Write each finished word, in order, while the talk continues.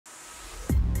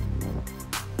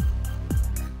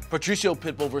Patricio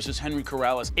Pitbull versus Henry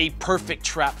Corrales, a perfect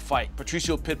trap fight.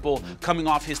 Patricio Pitbull coming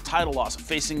off his title loss,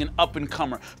 facing an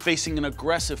up-and-comer, facing an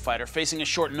aggressive fighter, facing a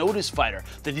short-notice fighter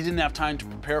that he didn't have time to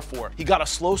prepare for. He got a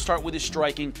slow start with his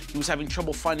striking, he was having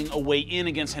trouble finding a way in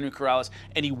against Henry Corrales,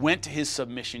 and he went to his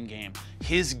submission game.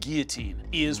 His guillotine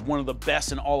is one of the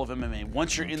best in all of MMA.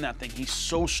 Once you're in that thing, he's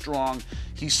so strong,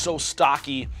 he's so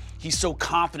stocky, he's so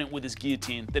confident with his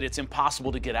guillotine that it's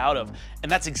impossible to get out of.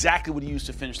 And that's exactly what he used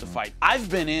to finish the fight. I've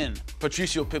been in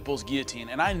Patricio Pitbull's guillotine,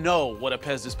 and I know what a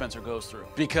Pez dispenser goes through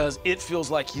because it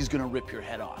feels like he's gonna rip your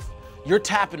head off. You're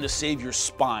tapping to save your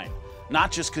spine,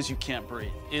 not just because you can't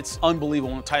breathe. It's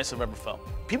unbelievable, one of the tightest I've ever felt.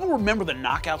 People remember the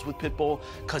knockouts with Pitbull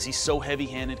because he's so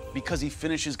heavy-handed, because he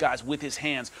finishes guys with his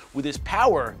hands, with his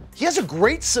power. He has a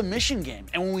great submission game,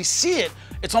 and when we see it,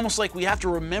 it's almost like we have to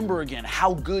remember again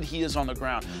how good he is on the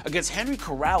ground. Against Henry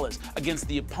Corrales, against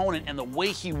the opponent, and the way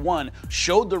he won,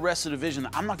 showed the rest of the division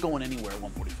that I'm not going anywhere at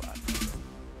 145.